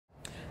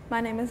My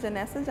name is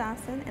Janessa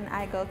Johnson, and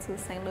I go to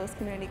St. Louis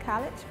Community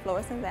College,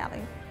 Florissant Valley.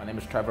 My name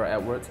is Trevor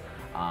Edwards.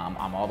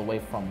 I'm all the way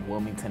from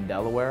Wilmington,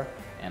 Delaware,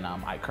 and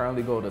I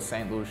currently go to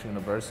St. Louis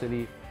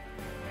University.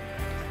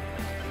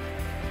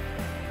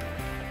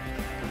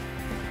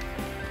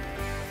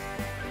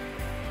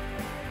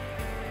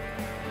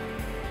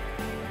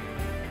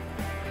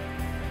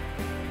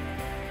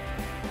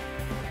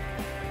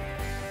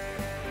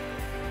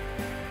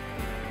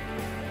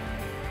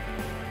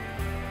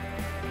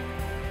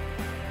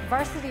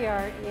 Varsity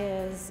Art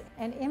is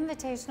an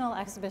invitational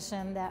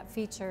exhibition that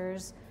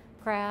features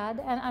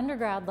grad and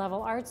undergrad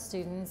level art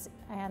students,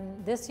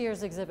 and this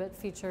year's exhibit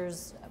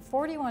features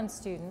 41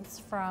 students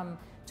from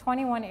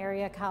 21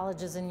 area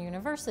colleges and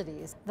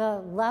universities. The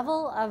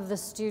level of the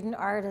student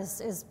artists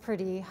is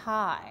pretty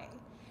high,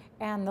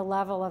 and the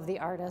level of the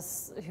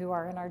artists who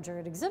are in our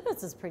juried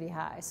exhibits is pretty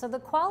high. So the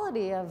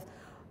quality of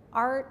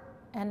art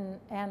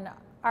and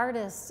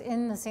artists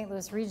in the St.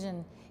 Louis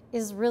region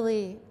is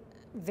really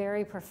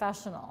very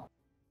professional.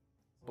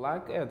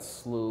 Black at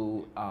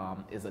SLU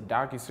is a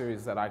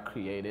docuseries that I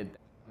created.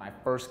 When I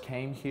first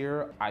came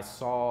here, I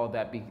saw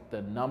that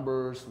the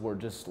numbers were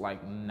just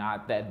like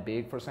not that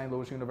big for St.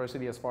 Louis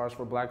University as far as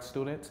for black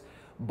students,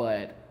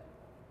 but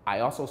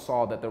I also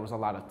saw that there was a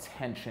lot of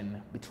tension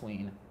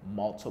between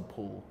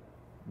multiple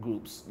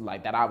groups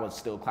like that I would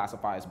still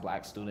classify as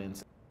black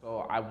students.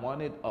 So I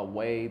wanted a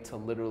way to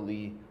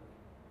literally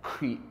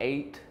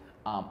create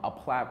a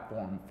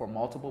platform for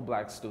multiple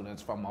black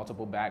students from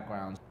multiple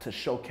backgrounds to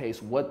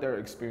showcase what their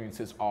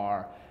experiences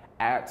are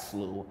at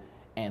SLU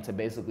and to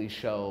basically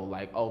show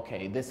like,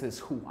 okay, this is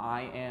who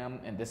I am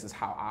and this is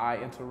how I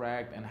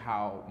interact and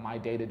how my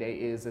day-to-day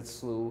is at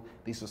SLU.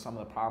 These are some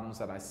of the problems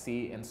that I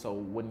see. And so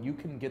when you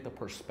can get the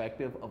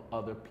perspective of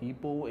other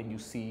people and you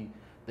see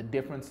the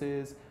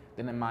differences,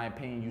 then in my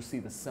opinion, you see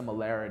the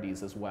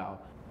similarities as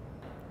well.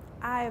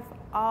 I've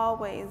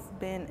always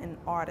been an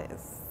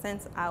artist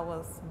since I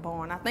was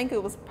born. I think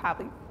it was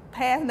probably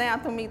passed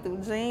down to me through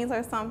genes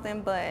or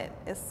something, but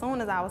as soon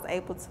as I was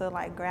able to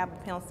like grab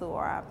a pencil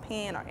or a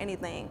pen or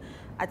anything,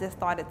 I just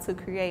started to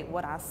create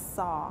what I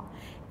saw.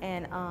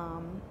 And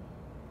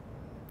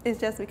it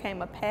just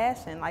became a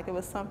passion, like it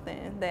was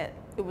something that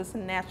it was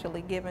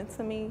naturally given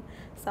to me.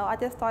 So I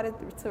just started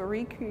to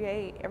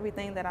recreate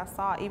everything that I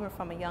saw, even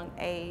from a young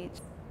age.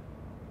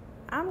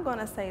 I'm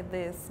gonna say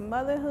this,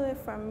 motherhood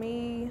for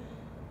me,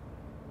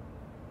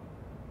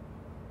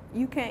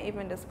 you can't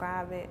even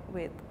describe it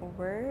with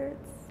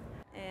words.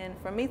 And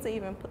for me to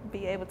even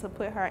be able to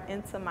put her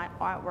into my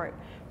artwork,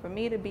 for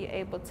me to be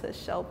able to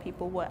show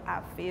people what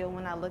I feel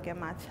when I look at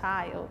my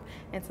child,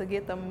 and to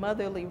get the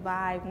motherly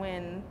vibe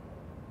when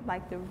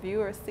like the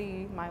viewers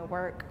see my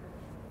work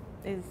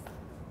is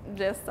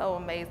just so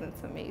amazing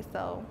to me,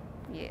 so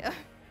yeah.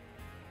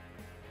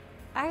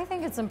 I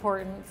think it's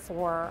important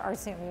for Art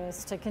St.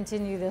 Louis to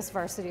continue this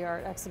Varsity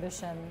Art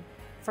exhibition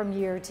from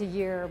year to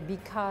year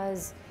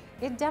because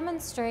it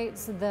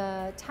demonstrates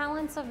the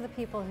talents of the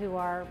people who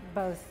are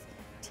both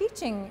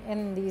teaching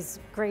in these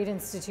great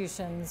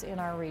institutions in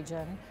our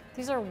region.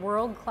 These are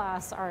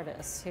world-class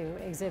artists who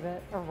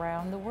exhibit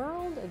around the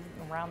world,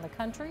 around the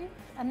country.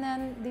 And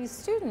then these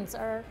students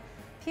are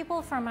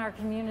people from our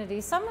community,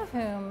 some of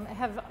whom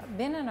have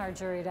been in our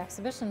juried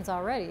exhibitions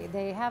already.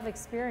 They have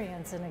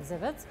experience in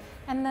exhibits.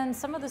 And then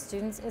some of the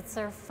students, it's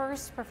their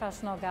first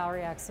professional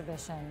gallery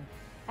exhibition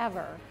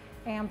ever.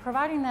 And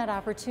providing that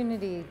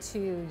opportunity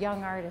to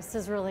young artists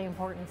is really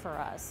important for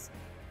us.